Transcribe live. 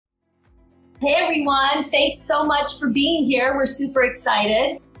Hey everyone, thanks so much for being here. We're super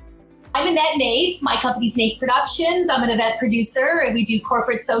excited. I'm Annette Nave. My company's Nave Productions. I'm an event producer and we do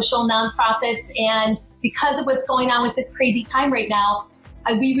corporate, social, nonprofits. And because of what's going on with this crazy time right now,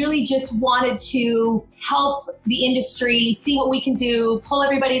 we really just wanted to help the industry, see what we can do, pull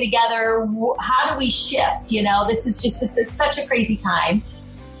everybody together. How do we shift? You know, this is just such a crazy time.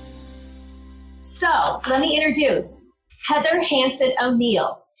 So let me introduce Heather Hansen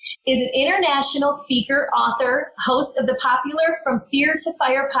O'Neill. Is an international speaker, author, host of the popular From Fear to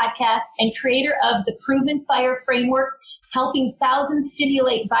Fire podcast, and creator of the Proven Fire Framework, helping thousands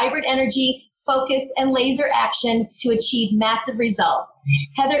stimulate vibrant energy, focus, and laser action to achieve massive results.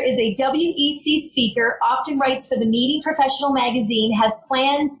 Heather is a WEC speaker, often writes for the Meeting Professional magazine, has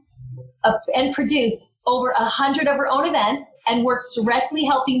planned and produced over 100 of her own events, and works directly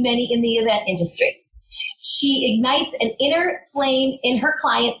helping many in the event industry. She ignites an inner flame in her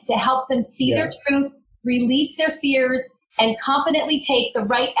clients to help them see their truth, release their fears, and confidently take the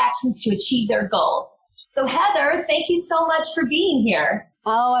right actions to achieve their goals. So Heather, thank you so much for being here.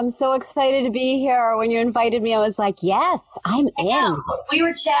 Oh, I'm so excited to be here. When you invited me, I was like, yes, I'm in. We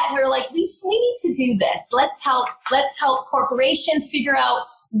were chatting, we were like, we need to do this. Let's help corporations figure out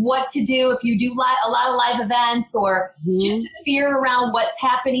what to do if you do a lot of live events, or just fear around what's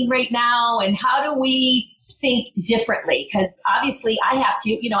happening right now, and how do we think differently? Because obviously I have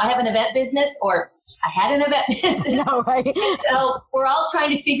to, I have an event business, or I had an event business. No, right? So we're all trying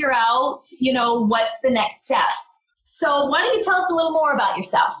to figure out, what's the next step. So why don't you tell us a little more about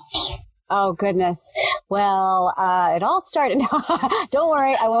yourself? Oh, goodness. Well, it all started. Don't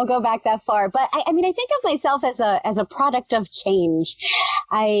worry, I won't go back that far. But I mean, I think of myself as a product of change.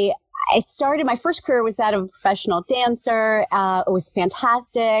 I started, my first career was that of a professional dancer. It was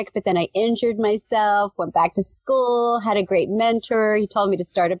fantastic, but then I injured myself, went back to school, had a great mentor. He told me to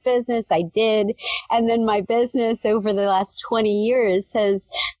start a business. I did. And then my business over the last 20 years has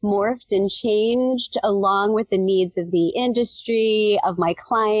morphed and changed along with the needs of the industry, of my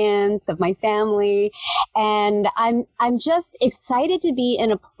clients, of my family. And I'm just excited to be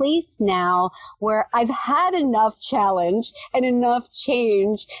in a place now where I've had enough challenge and enough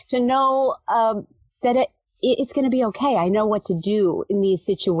change to know that it's going to be okay. I know what to do in these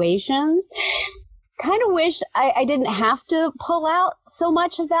situations. Kind of wish I didn't have to pull out so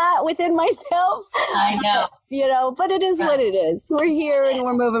much of that within myself. I know. But it is what it is. We're here and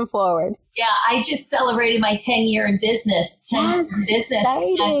we're moving forward. Yeah, I just celebrated my 10 year in business. 10 years in business.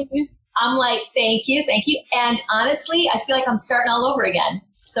 Exciting. I'm like, thank you. And honestly, I feel like I'm starting all over again.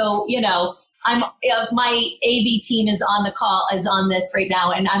 So, my AV team is on the call, is on this right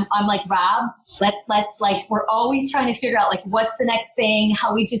now. And I'm like, Rob, let's we're always trying to figure out what's the next thing.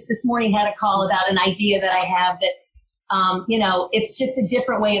 How we just this morning had a call about an idea that I have that, it's just a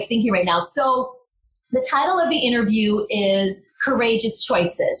different way of thinking right now. So the title of the interview is Courageous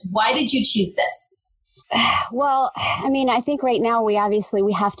Choices. Why did you choose this? Well, I mean, I think right now we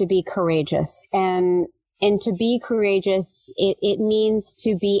have to be courageous, and to be courageous, it means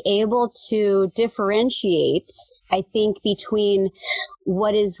to be able to differentiate, I think, between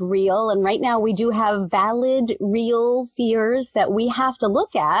what is real. And right now we do have valid, real fears that we have to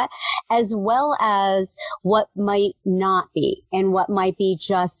look at, as well as what might not be, and what might be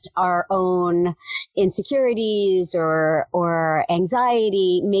just our own insecurities or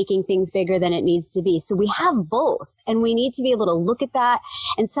anxiety making things bigger than it needs to be. So we have both, and we need to be able to look at that.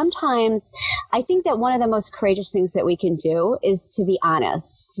 And sometimes I think that one of the most courageous things that we can do is to be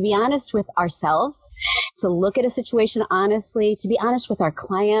honest with ourselves, to look at a situation honestly, to be honest with our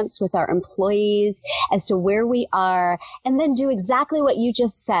clients, with our employees, as to where we are, and then do exactly what you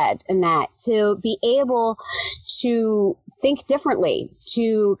just said, Annette, to be able to think differently,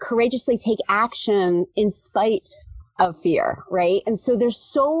 to courageously take action in spite of fear, right? And so there's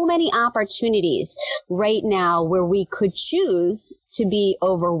so many opportunities right now where we could choose to be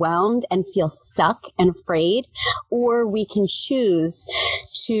overwhelmed and feel stuck and afraid, or we can choose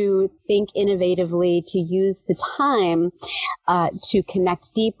to think innovatively, to use the time to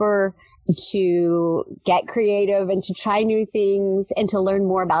connect deeper, to get creative, and to try new things, and to learn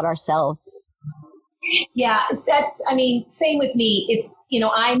more about ourselves. Yeah, same with me. It's,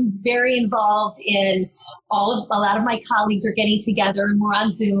 I'm very involved in a lot of my colleagues are getting together, and we're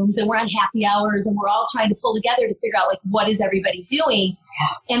on Zooms and we're on happy hours, and we're all trying to pull together to figure out what is everybody doing.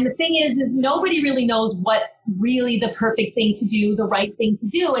 And the thing is nobody really knows what really the perfect thing to do, the right thing to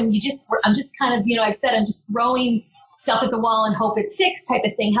do. And I'm just kind of, I've said, I'm just throwing stuff at the wall and hope it sticks type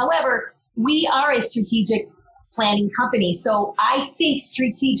of thing. However, we are a strategic planning company. So I think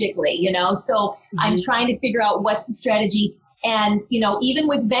strategically, so I'm trying to figure out what's the strategy. And, even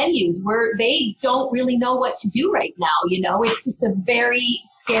with venues where they don't really know what to do right now, it's just a very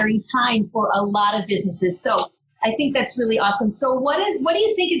scary time for a lot of businesses. So I think that's really awesome. So what do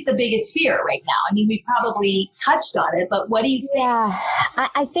you think is the biggest fear right now? I mean, we probably touched on it, but what do you think? Yeah,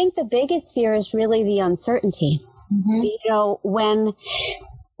 I think the biggest fear is really the uncertainty.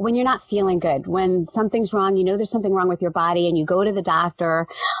 When you're not feeling good, when something's wrong, there's something wrong with your body and you go to the doctor,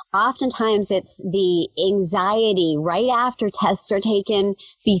 oftentimes it's the anxiety right after tests are taken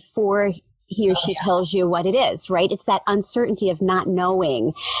before he or she tells you what it is, right? It's that uncertainty of not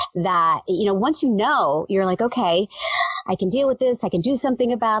knowing that, once you know, you're like, okay, I can deal with this. I can do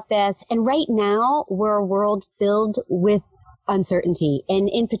something about this. And right now we're a world filled with uncertainty. And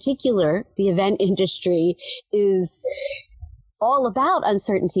in particular, the event industry is all about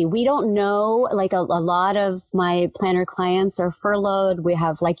uncertainty. We don't know, like a lot of my planner clients are furloughed. We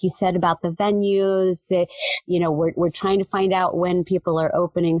have, like you said, about the venues that, we're trying to find out when people are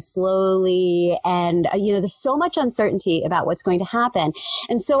opening slowly. And, there's so much uncertainty about what's going to happen.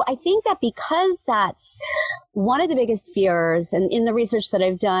 And so I think that because that's one of the biggest fears, and in the research that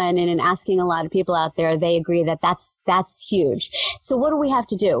I've done and in asking a lot of people out there, they agree that that's huge. So what do we have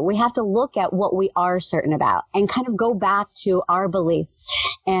to do? We have to look at what we are certain about and kind of go back to our beliefs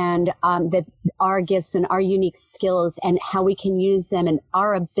and that our gifts and our unique skills and how we can use them and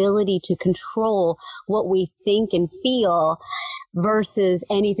our ability to control what we think and feel versus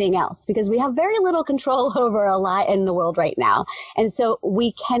anything else, because we have very little control over a lot in the world right now. And so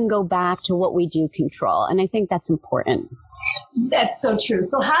we can go back to what we do control. And I think that's important. That's so true.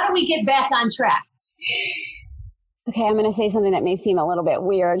 So how do we get back on track? Okay, I'm going to say something that may seem a little bit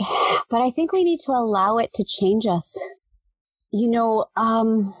weird, but I think we need to allow it to change us.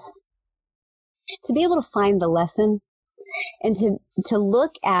 To be able to find the lesson and to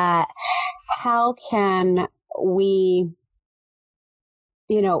look at how can we,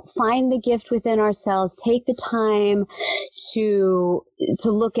 find the gift within ourselves, take the time to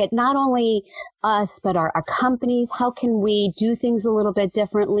look at not only us, but our companies. How can we do things a little bit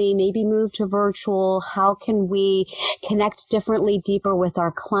differently? Maybe move to virtual. How can we connect differently, deeper with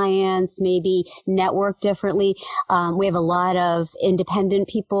our clients? Maybe network differently. We have a lot of independent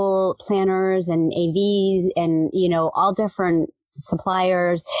people, planners and AVs and, all different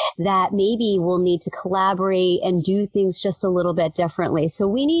suppliers that maybe will need to collaborate and do things just a little bit differently. So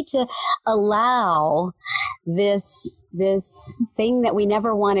we need to allow this thing that we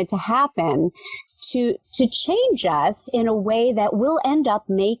never wanted to happen to change us in a way that will end up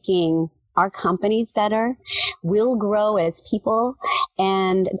making our companies better, we'll grow as people,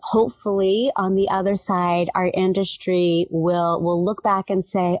 and hopefully on the other side, our industry will look back and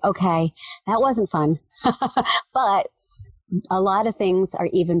say, okay, that wasn't fun, but a lot of things are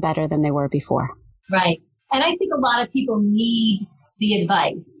even better than they were before. Right. And I think a lot of people need the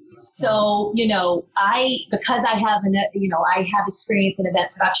advice. So, because I have I have experience in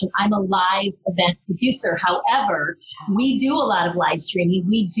event production, I'm a live event producer. However, we do a lot of live streaming.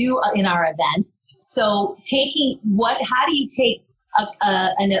 We do in our events. So how do you take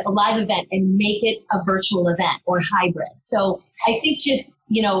a live event and make it a virtual event or hybrid? So I think just,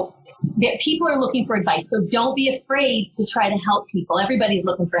 that people are looking for advice. So don't be afraid to try to help people. Everybody's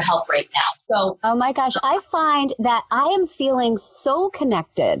looking for help right now. So, oh my gosh, I find that I am feeling so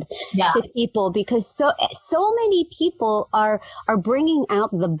connected to people because so many people are bringing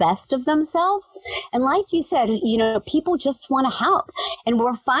out the best of themselves. And like you said, people just want to help. And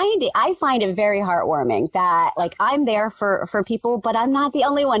I find it very heartwarming that I'm there for people, but I'm not the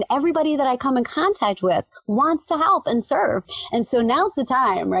only one. Everybody that I come in contact with wants to help and serve. And so now's the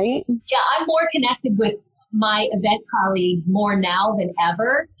time, right? Yeah, I'm more connected with my event colleagues more now than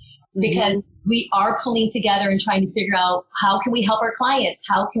ever because we are pulling together and trying to figure out how can we help our clients?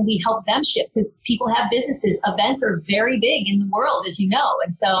 How can we help them ship? Because people have businesses. Events are very big in the world, as you know.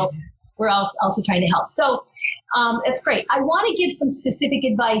 And so we're also trying to help. So that's great. I want to give some specific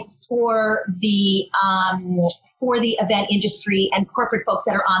advice for the event industry and corporate folks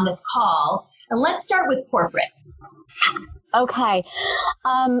that are on this call. And let's start with corporate. Okay.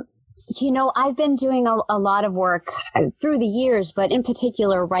 I've been doing a lot of work through the years, but in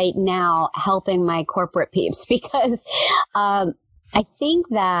particular right now, helping my corporate peeps because I think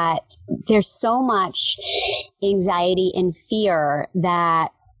that there's so much anxiety and fear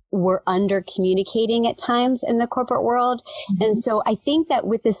that we're under communicating at times in the corporate world. Mm-hmm. And so I think that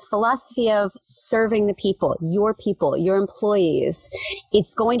with this philosophy of serving the people, your employees,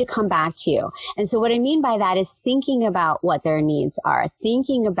 it's going to come back to you. And so what I mean by that is thinking about what their needs are,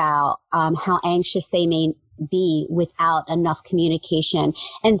 thinking about how anxious they may be without enough communication,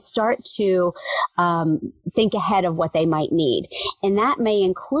 and start to think ahead of what they might need. And that may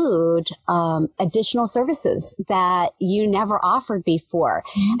include additional services that you never offered before.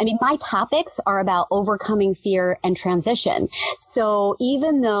 I mean, my topics are about overcoming fear and transition. So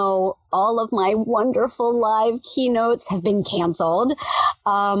even though all of my wonderful live keynotes have been canceled,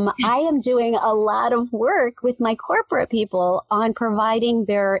 I am doing a lot of work with my corporate people on providing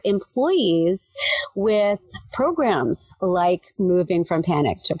their employees with programs like moving from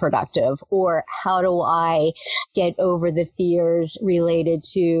panic to productive, or how do I get over the fears related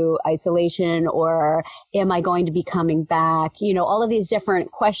to isolation, or am I going to be coming back? You know, all of these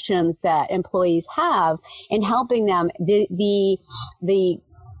different questions that employees have, and helping them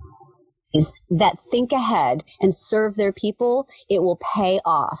that think ahead and serve their people. It will pay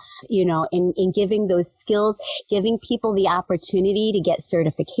off, you know, in giving those skills, giving people the opportunity to get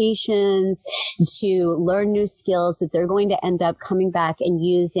certifications, to learn new skills that they're going to end up coming back and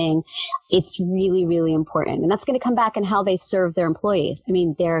using. It's really, really important. And that's going to come back in how they serve their employees. I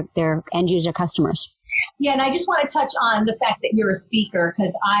mean, their end user customers. Yeah. And I just want to touch on the fact that you're a speaker,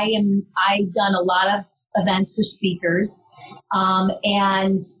 because I've done a lot of events for speakers,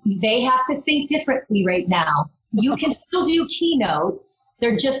 and they have to think differently right now. You can still do keynotes.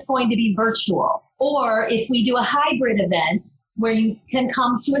 They're just going to be virtual. Or if we do a hybrid event where you can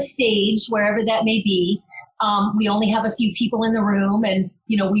come to a stage, wherever that may be, we only have a few people in the room, and,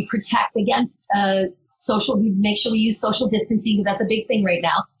 you know, we protect against we make sure we use social distancing, because that's a big thing right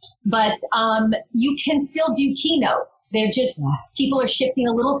now. But you can still do keynotes. They're just, people are shifting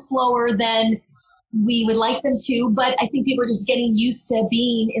a little slower than we would like them to, but I think people are just getting used to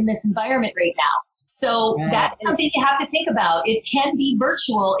being in this environment right now. So that's something you have to think about. It can be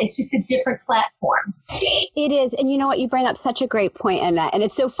virtual. It's just a different platform. It is. And you know what? You bring up such a great point, Annette. And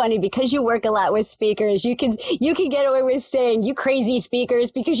it's so funny because you work a lot with speakers. You can get away with saying, you crazy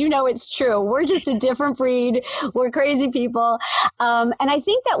speakers, because you know it's true. We're just a different breed. We're crazy people. And I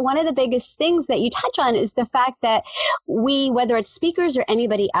think that one of the biggest things that you touch on is the fact that whether it's speakers or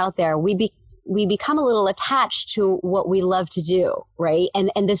anybody out there, we become a little attached to what we love to do, right? And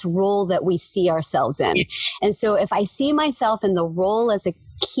this role that we see ourselves in. And so if I see myself in the role as a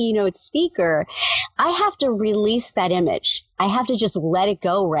keynote speaker, I have to release that image. I have to just let it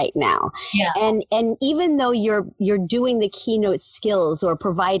go right now. Yeah. And even though you're doing the keynote skills or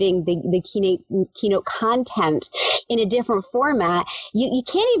providing the keynote content in a different format, you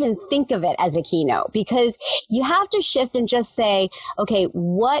can't even think of it as a keynote, because you have to shift and just say, okay,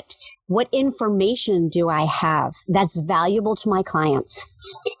 what information do I have that's valuable to my clients?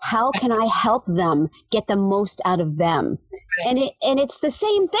 How can I help them get the most out of them? And it's the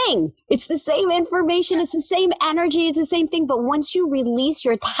same thing. It's the same information. It's the same energy. It's the same thing. But once you release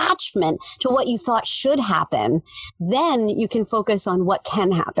your attachment to what you thought should happen, then you can focus on what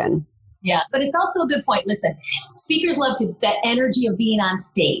can happen. Yeah, but it's also a good point. Listen, speakers love that energy of being on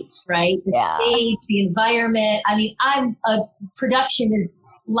stage, right? The stage, the environment. I mean, production is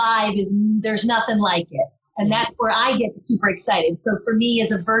live, there's nothing like it. And that's where I get super excited. So for me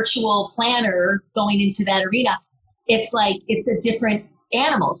as a virtual planner going into that arena, it's like, it's a different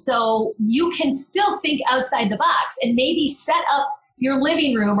animal. So you can still think outside the box and maybe set up your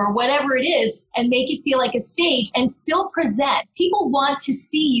living room or whatever it is and make it feel like a stage and still present. People want to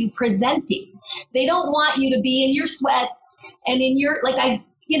see you presenting. They don't want you to be in your sweats and in your,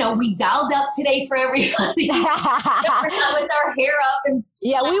 we dialed up today for everybody. With our hair up. And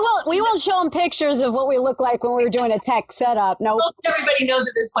yeah, we won't show them pictures of what we look like when we were doing a tech setup. No, everybody knows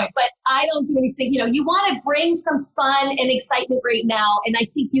at this point, but I don't do anything. You want to bring some fun and excitement right now. And I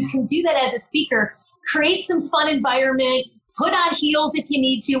think you can do that as a speaker. Create some fun environment. Put on heels if you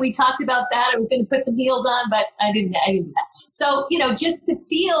need to. We talked about that. I was going to put some heels on, but I didn't do that. So, just to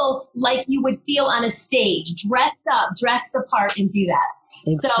feel like you would feel on a stage, dress up, dress the part, and do that.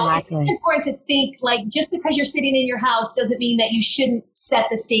 Exactly. So it's important to think, just because you're sitting in your house doesn't mean that you shouldn't set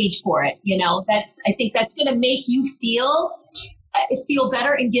the stage for it. I think that's going to make you feel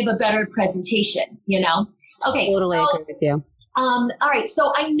better and give a better presentation, Okay. Totally agree with you. All right.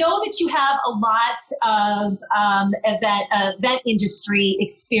 So I know that you have a lot of event industry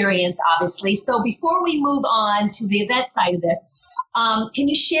experience, obviously. So before we move on to the event side of this, can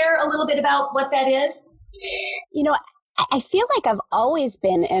you share a little bit about what that is? I feel like I've always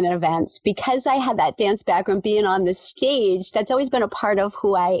been in events because I had that dance background, being on the stage. That's always been a part of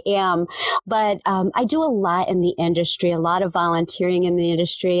who I am. But I do a lot in the industry, a lot of volunteering in the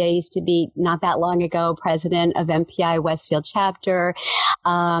industry. I used to be, not that long ago, president of MPI Westfield chapter.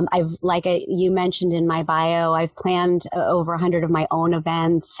 You mentioned in my bio, I've planned over 100 of my own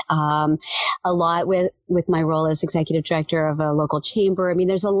events, a lot with with my role as executive director of a local chamber. I mean,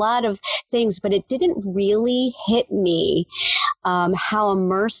 there's a lot of things, but it didn't really hit me how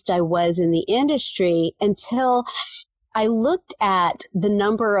immersed I was in the industry until I looked at the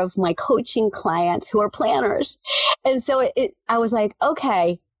number of my coaching clients who are planners. And so I was like,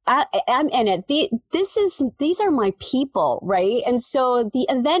 okay, I'm in it. These are my people, right? And so the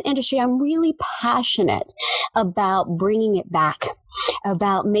event industry, I'm really passionate about bringing it back,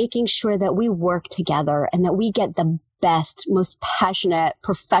 about making sure that we work together and that we get the best, most passionate,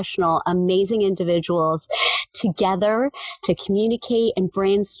 professional, amazing individuals together to communicate and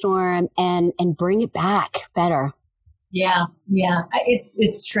brainstorm and bring it back better. Yeah,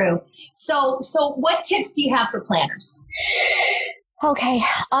 it's true. So what tips do you have for planners? Okay,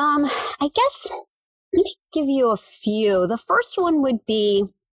 I guess let me give you a few. The first one would be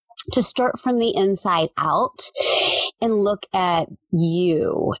to start from the inside out and look at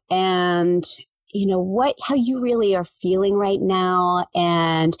you and how you really are feeling right now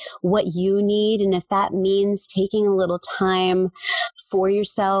and what you need. And if that means taking a little time for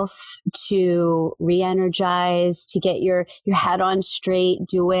yourself to re-energize, to get your head on straight,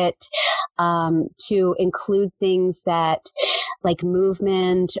 do it, to include things that like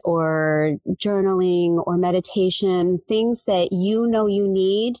movement or journaling or meditation, things that you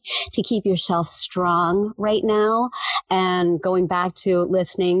need to keep yourself strong right now. And going back to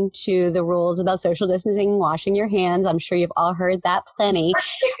listening to the rules about social distancing, washing your hands. I'm sure you've all heard that plenty.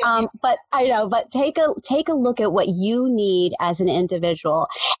 But take a look at what you need as an individual.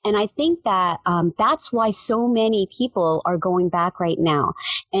 And I think that that's why so many people are going back right now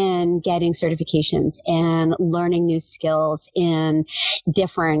and getting certifications and learning new skills in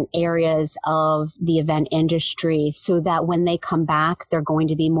different areas of the event industry so that when they come back, they're going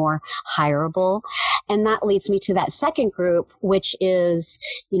to be more hireable. And that leads me to that second group, which is,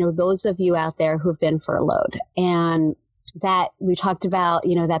 those of you out there who've been furloughed. And that we talked about,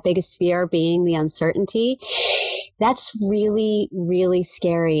 that biggest fear being the uncertainty. That's really, really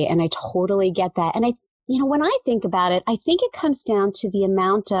scary. And I totally get that. And when I think about it, I think it comes down to the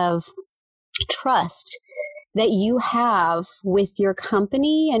amount of trust that you have with your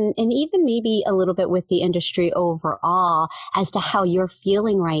company and even maybe a little bit with the industry overall as to how you're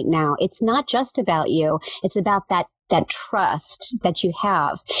feeling right now. It's not just about you. It's about that trust that you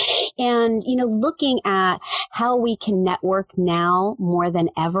have. And, looking at how we can network now more than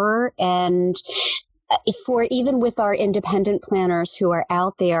ever. And even with our independent planners who are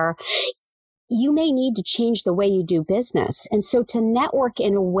out there, you may need to change the way you do business. And so to network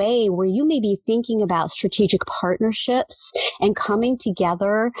in a way where you may be thinking about strategic partnerships and coming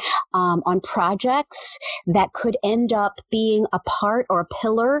together on projects that could end up being a part or a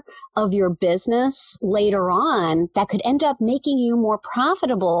pillar of your business later on, that could end up making you more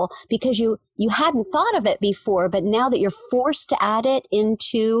profitable because you hadn't thought of it before, but now that you're forced to add it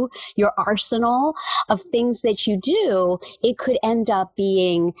into your arsenal of things that you do, it could end up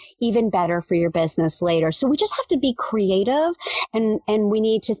being even better for your business later. So we just have to be creative and we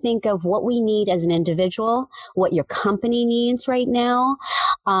need to think of what we need as an individual, what your company needs right now,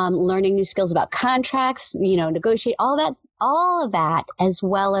 learning new skills about contracts, negotiate, all of that, as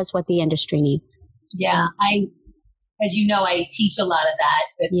well as what the industry needs. Yeah, as you know, I teach a lot of that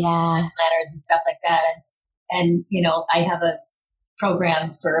with planners and stuff like that. And I have a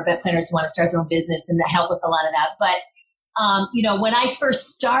program for event planners who want to start their own business and help with a lot of that. But, when I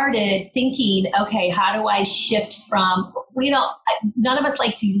first started thinking, okay, how do I shift from, none of us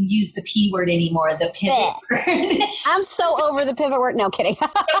like to use the P word anymore, the pivot word. I'm so over the pivot word. No, kidding. We're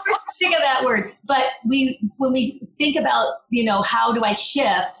sick of that word. But when we think about, how do I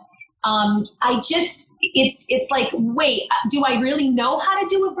shift? It's like, wait, do I really know how to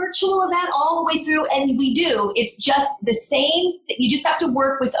do a virtual event all the way through? And we do. It's just the same. You just have to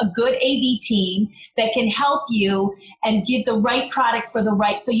work with a good AV team that can help you and give the right product for the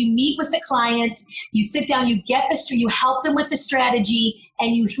right. So you meet with the clients, you sit down, you help them with the strategy,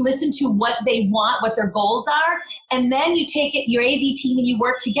 and you listen to what they want, what their goals are. And then you take your AV team and you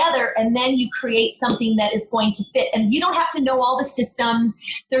work together, and then you create something that is going to fit. And you don't have to know all the systems.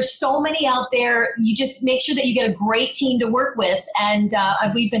 There's so many out there. You just make sure that you get a great team to work with. And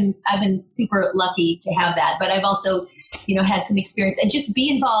I've been super lucky to have that. But I've also, had some experience. And just be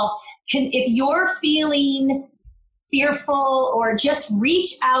involved. If you're feeling fearful, or just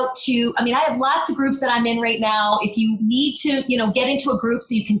reach out to, I have lots of groups that I'm in right now. If you need to, get into a group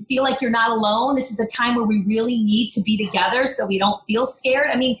so you can feel like you're not alone, this is a time where we really need to be together so we don't feel scared.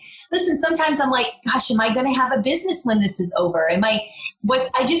 Listen, sometimes I'm like, gosh, am I going to have a business when this is over?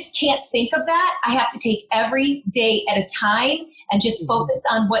 I just can't think of that. I have to take every day at a time and just focus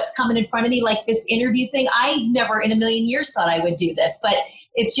on what's coming in front of me. Like this interview thing, I never in a million years thought I would do this, but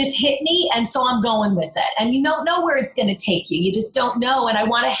it's just hit me. And so I'm going with it. And you don't know where it's going to take you. You just don't know. And I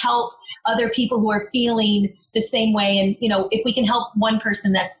want to help other people who are feeling the same way. And, if we can help one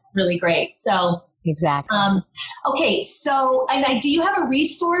person, that's really great. So exactly. Okay. So, do you have a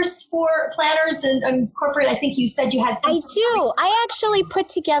resource for planners and corporate? I think you said you had some. I do. I actually put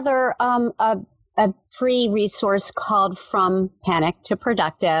together a free resource called From Panic to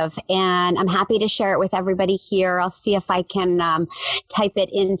Productive, and I'm happy to share it with everybody here. I'll see if I can type it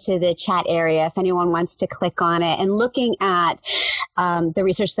into the chat area if anyone wants to click on it. And looking at the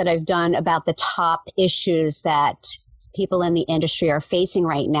research that I've done about the top issues that people in the industry are facing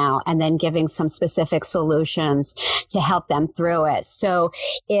right now, and then giving some specific solutions to help them through it. So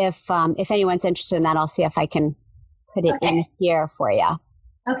if anyone's interested in that, I'll see if I can put it in here for you.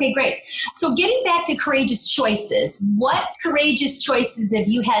 Okay, great. So getting back to courageous choices, what courageous choices have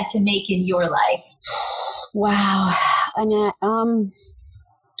you had to make in your life? Wow, Annette,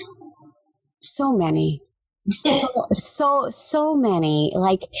 so many, so many,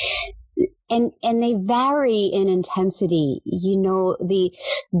 like, and they vary in intensity.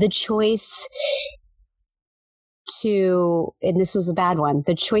 The choice to, and this was a bad one,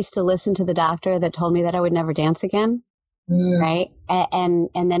 the choice to listen to the doctor that told me that I would never dance again. Right. And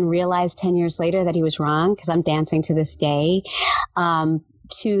then realize 10 years later that he was wrong, because I'm dancing to this day.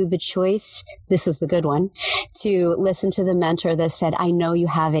 To the choice, this was the good one, to listen to the mentor that said, I know you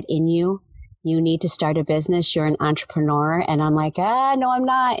have it in you. You need to start a business. You're an entrepreneur. And I'm like, no, I'm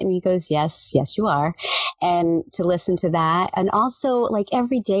not. And he goes, yes, you are. And to listen to that. And also, like,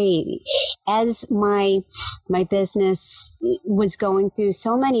 every day as my business was going through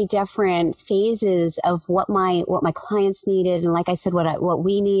so many different phases of what my clients needed. And like I said, what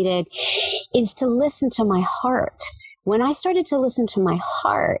we needed is to listen to my heart. When I started to listen to my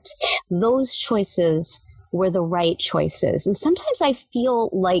heart, those choices were the right choices. And sometimes I feel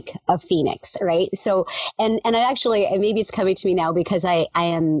like a phoenix, right? So, and I actually, maybe it's coming to me now because I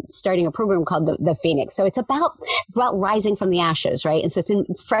am starting a program called the Phoenix. So it's about rising from the ashes, right? And so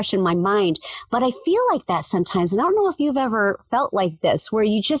it's fresh in my mind, but I feel like that sometimes. And I don't know if you've ever felt like this, where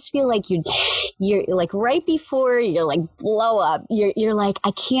you just feel like you're like right before you're like blow up, you're like,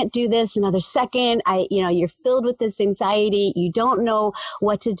 I can't do this another second. You're filled with this anxiety. You don't know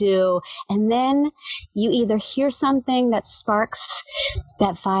what to do. And then you either hear something that sparks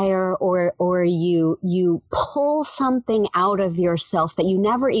that fire, or you pull something out of yourself that you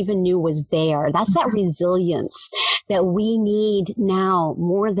never even knew was there. That's that resilience that we need now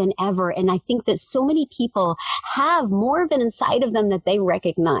more than ever. And I think that so many people have more of it inside of them that they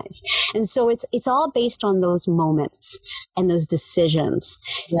recognize. And so it's all based on those moments and those decisions,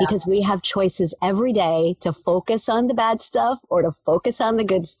 because we have choices every day to focus on the bad stuff or to focus on the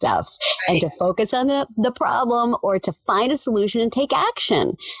good stuff, and to focus on the problem or to find a solution and take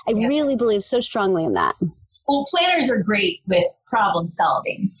action. I really believe so strongly in that. Well, planners are great with problem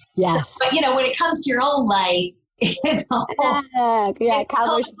solving. Yes. So, but when it comes to your own life, it's a whole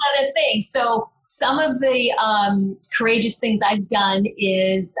other thing. So some of the courageous things I've done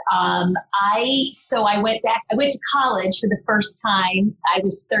is I went to college for the first time. I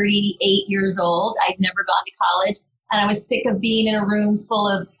was 38 years old. I'd never gone to college, and I was sick of being in a room full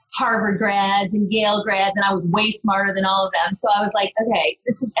of Harvard grads and Yale grads, and I was way smarter than all of them. So I was like, okay,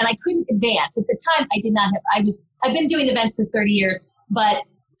 and I couldn't advance. At the time, I've been doing events for 30 years, but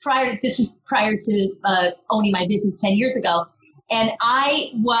this was prior to owning my business 10 years ago. And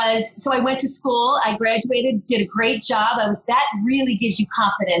so I went to school, I graduated, did a great job. That really gives you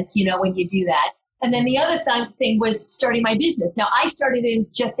confidence, when you do that. And then the other thing was starting my business. Now, I started in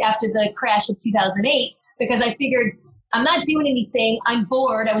just after the crash of 2008, because I figured, I'm not doing anything. I'm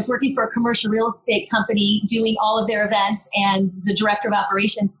bored. I was working for a commercial real estate company doing all of their events and was a director of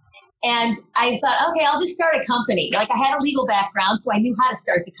operations. And I thought, okay, I'll just start a company. Like, I had a legal background, so I knew how to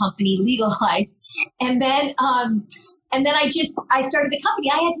start the company, legal life. And then I started the company.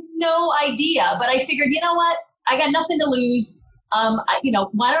 I had no idea, but I figured, you know what? I got nothing to lose.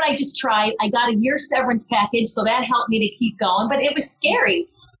 Why don't I just try? I got a year severance package, so that helped me to keep going, but it was scary.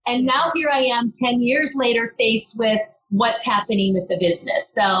 And now here I am 10 years later, faced with what's happening with the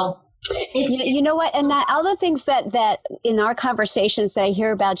business. So You know what? And that other things that in our conversations that I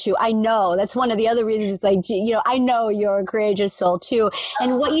hear about you, I know that's one of the other reasons, like, I know you're a courageous soul too.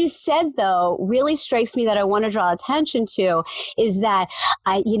 And what you said though really strikes me that I want to draw attention to is that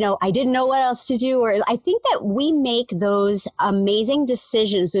I didn't know what else to do. Or I think that we make those amazing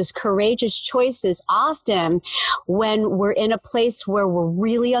decisions, those courageous choices often when we're in a place where we're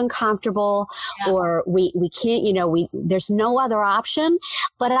really uncomfortable or we can't, there's no other option.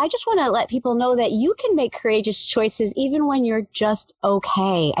 But I just want to let people know that you can make courageous choices even when you're just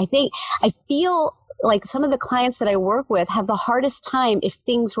okay. I feel like some of the clients that I work with have the hardest time if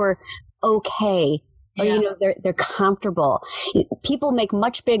things were okay. Or, they're comfortable. People make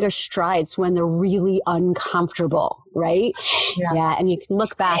much bigger strides when they're really uncomfortable, right? Yeah. And you can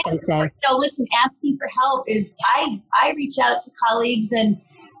look back and say, listen, asking for help is, I reach out to colleagues and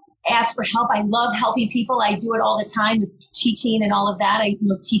ask for help. I love helping people. I do it all the time with teaching and all of that. I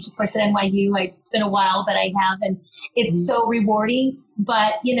teach, of course, at NYU. It's been a while, but I have, and it's so rewarding.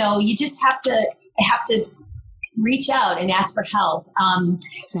 But, you just have to reach out and ask for help.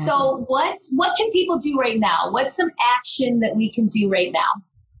 So what can people do right now? What's some action that we can do right now?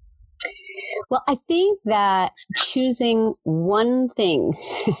 Well, I think that choosing one thing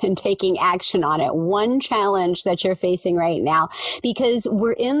and taking action on it, one challenge that you're facing right now, because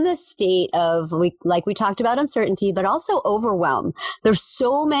we're in the state of, like we talked about, uncertainty, but also overwhelm. There's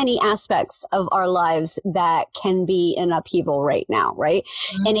so many aspects of our lives that can be in upheaval right now, right?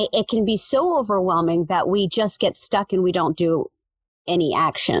 Mm-hmm. And it can be so overwhelming that we just get stuck and we don't do any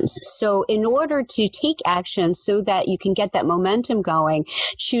actions. So in order to take action so that you can get that momentum going,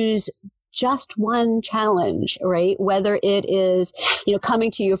 choose just one challenge, right? Whether it is,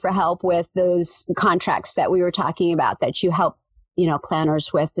 coming to you for help with those contracts that we were talking about that you help,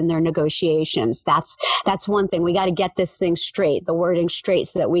 planners with in their negotiations. That's one thing. We got to get this thing straight, the wording straight,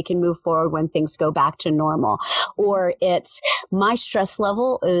 so that we can move forward when things go back to normal. Or it's my stress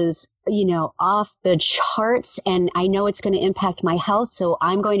level is, off the charts, and I know it's going to impact my health. So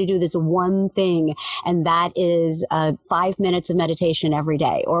I'm going to do this one thing, and that is 5 minutes of meditation every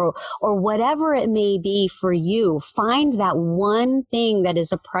day, or whatever it may be for you. Find that one thing that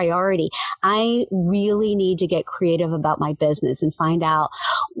is a priority. I really need to get creative about my business and find out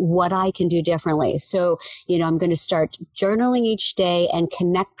what I can do differently. So, I'm going to start journaling each day and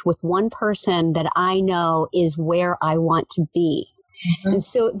connect with one person that I know is where I want to be. Mm-hmm. And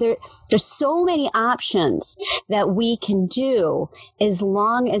so there's so many options that we can do as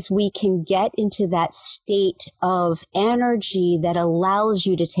long as we can get into that state of energy that allows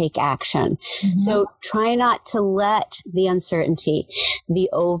you to take action. Mm-hmm. So try not to let the uncertainty, the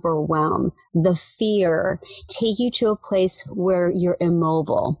overwhelm, the fear take you to a place where you're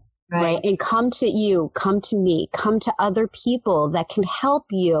immobile. Right. And come to you, come to me, come to other people that can help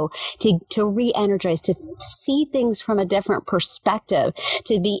you to re-energize, to see things from a different perspective,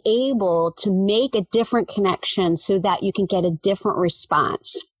 to be able to make a different connection so that you can get a different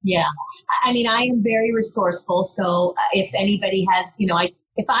response. Yeah. I am very resourceful. So if anybody has,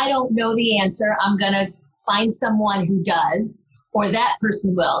 if I don't know the answer, I'm going to find someone who does, or that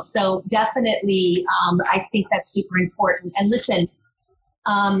person will. So definitely, I think that's super important. And listen,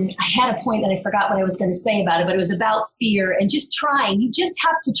 I had a point that I forgot what I was going to say about it, but it was about fear and just trying. You just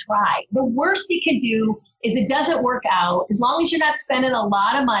have to try. The worst it can do is it doesn't work out. As long as you're not spending a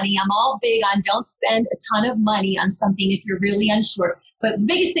lot of money, I'm all big on don't spend a ton of money on something if you're really unsure. But the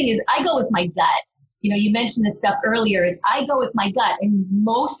biggest thing is I go with my gut. You mentioned this stuff earlier, is I go with my gut. And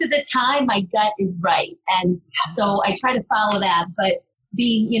most of the time, my gut is right. And so I try to follow that. But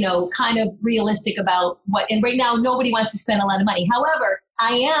being, kind of realistic about and right now, nobody wants to spend a lot of money. However,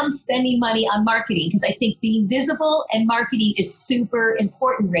 I am spending money on marketing because I think being visible and marketing is super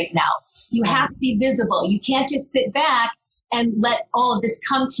important right now. You have to be visible. You can't just sit back and let all of this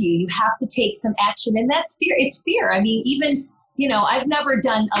come to you. You have to take some action. And that's fear. It's fear. Even, I've never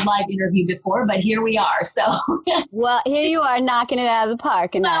done a live interview before, but here we are. So, well, here you are knocking it out of the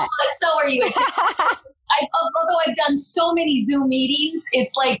park. And so are you. Although I've done so many Zoom meetings,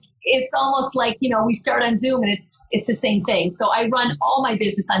 it's almost like, we start on Zoom and it's the same thing. So I run all my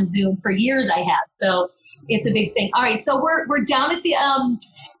business on Zoom for years. I have. So it's a big thing. All right. So we're down at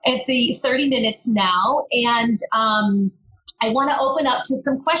the 30 minutes now. And I want to open up to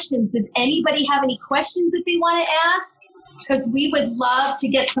some questions. Does anybody have any questions that they want to ask? Because we would love to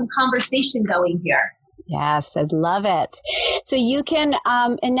get some conversation going here. Yes, I'd love it. So you can,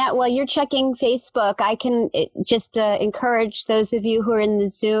 Annette, while you're checking Facebook, I can just encourage those of you who are in the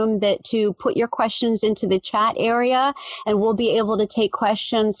Zoom that to put your questions into the chat area, and we'll be able to take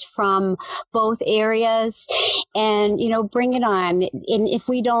questions from both areas and, bring it on. And if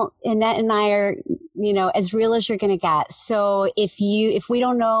we don't, Annette and I are, as real as you're going to get. So if we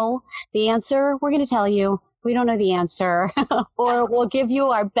don't know the answer, we're going to tell you we don't know the answer, or we'll give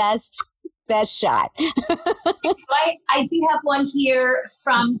you our best shot. I do have one here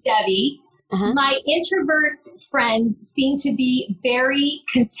from Debbie. Uh-huh. My introvert friends seem to be very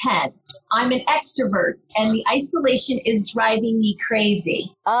content. I'm an extrovert, and the isolation is driving me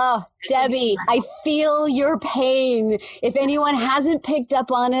crazy. Oh, Debbie, I feel your pain. If anyone hasn't picked up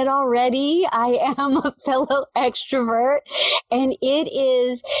on it already, I am a fellow extrovert, and it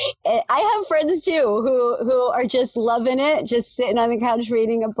is, I have friends too who are just loving it, just sitting on the couch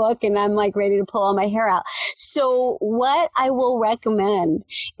reading a book, and I'm like ready to pull all my hair out. So what I will recommend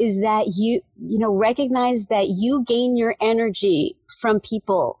is that you recognize that you gain your energy from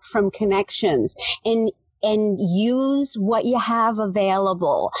people, from connections, and use what you have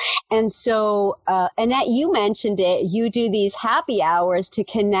available. And so, Annette, you mentioned it. You do these happy hours to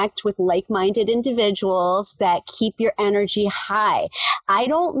connect with like-minded individuals that keep your energy high. I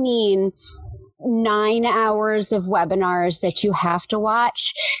don't mean 9 hours of webinars that you have to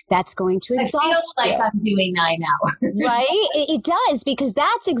watch. That's going to exhaust you. I feel like I'm doing 9 hours. Right? It does, because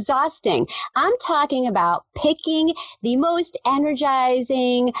that's exhausting. I'm talking about picking the most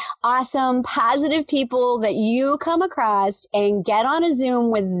energizing, awesome, positive people that you come across and get on a Zoom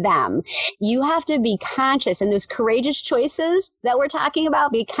with them. You have to be conscious, and those courageous choices that we're talking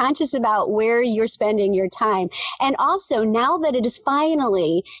about, be conscious about where you're spending your time. And also, now that it is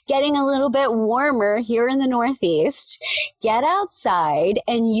finally getting a little bit warmer here in the Northeast, get outside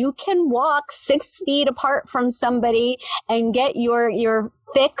and you can walk 6 feet apart from somebody and get your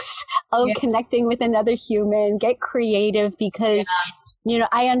fix of connecting with another human. Get creative, because,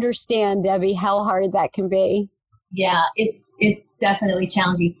 I understand, Debbie, how hard that can be. Yeah, it's definitely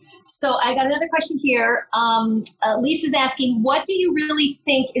challenging. So I got another question here. Lisa's asking, what do you really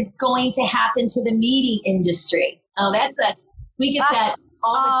think is going to happen to the meeting industry? Oh, we get that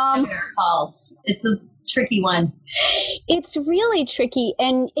all the time in our calls. It's a tricky one. It's really tricky.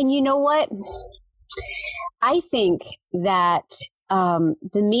 And you know what? I think that the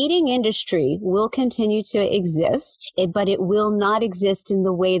meeting industry will continue to exist, but it will not exist in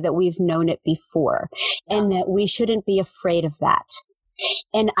the way that we've known it before, and that we shouldn't be afraid of that.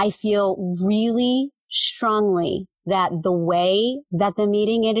 And I feel really strongly that the way that the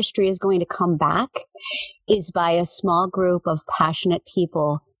meeting industry is going to come back is by a small group of passionate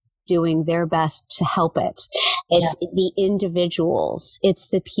people doing their best to help it. It's the individuals. It's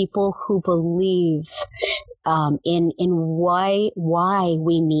the people who believe in why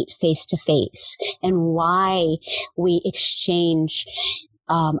we meet face to face, and why we exchange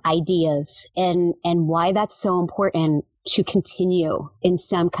ideas, and why that's so important to continue in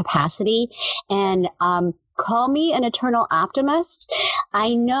some capacity. And call me an eternal optimist.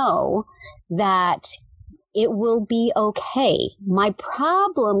 I know that it will be okay. My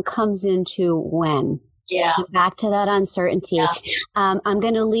problem comes into when. Yeah. Back to that uncertainty. Yeah. I'm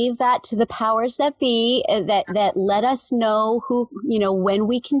going to leave that to the powers that be, that let us know who, when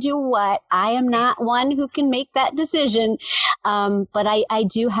we can do what. I am not one who can make that decision. But I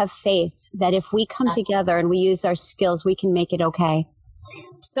do have faith that if we come together and we use our skills, we can make it okay.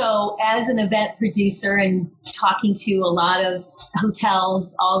 So as an event producer and talking to a lot of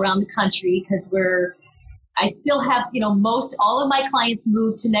hotels all around the country, because I still have, most all of my clients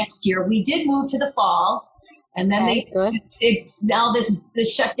moved to next year. We did move to the fall, and then now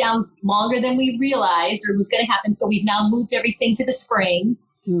this shutdown's longer than we realized or was going to happen. So we've now moved everything to the spring.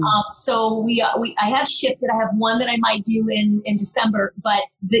 So I have shifted. I have one that I might do in December, but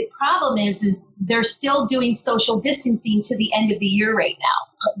the problem is they're still doing social distancing to the end of the year right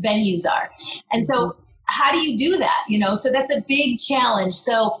now. Venues are, and so how do you do that? So that's a big challenge.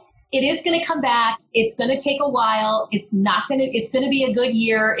 So it is going to come back. It's going to take a while. It's going to be a good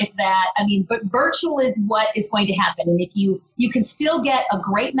year but virtual is what is going to happen. And if you can still get a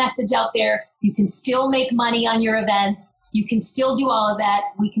great message out there, you can still make money on your events. You can still do all of that.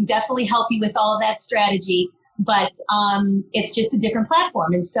 We can definitely help you with all of that strategy, but it's just a different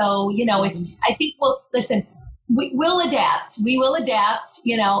platform. And so, I think, listen, we'll adapt. We will adapt.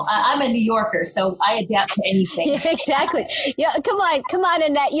 I'm a New Yorker, so I adapt to anything. Yeah, exactly. Yeah, come on,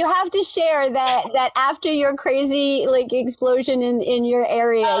 Annette. You have to share that after your crazy explosion in your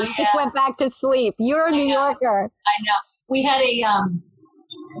area, you just went back to sleep. You're a New Yorker. I know. We had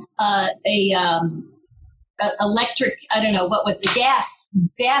electric, I don't know, what was the gas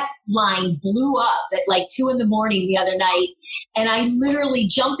line blew up at like 2 a.m. the other night. And I literally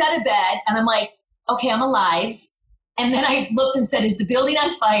jumped out of bed and I'm like, okay, I'm alive. And then I looked and said, is the building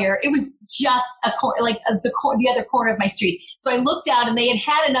on fire? It was just the other corner of my street. So I looked out and they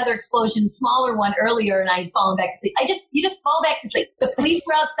had another explosion, smaller one earlier, and I'd fallen back to sleep. You just fall back to sleep. The police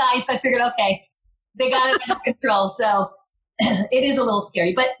were outside, so I figured, okay, they got it under control. So it is a little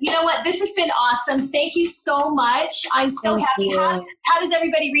scary, but you know what? This has been awesome. Thank you so much. I'm so happy. How does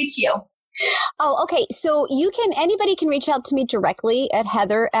everybody reach you? Oh, okay. So anybody can reach out to me directly at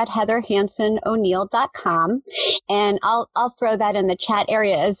heather@heatherhansononeal.com. And I'll throw that in the chat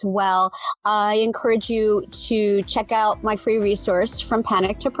area as well. I encourage you to check out my free resource, From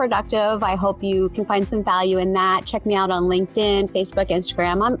Panic to Productive. I hope you can find some value in that. Check me out on LinkedIn, Facebook,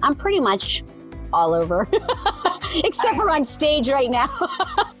 Instagram. I'm pretty much all over, except for on stage right now.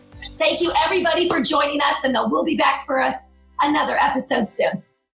 Thank you everybody for joining us, and we'll be back for another episode soon.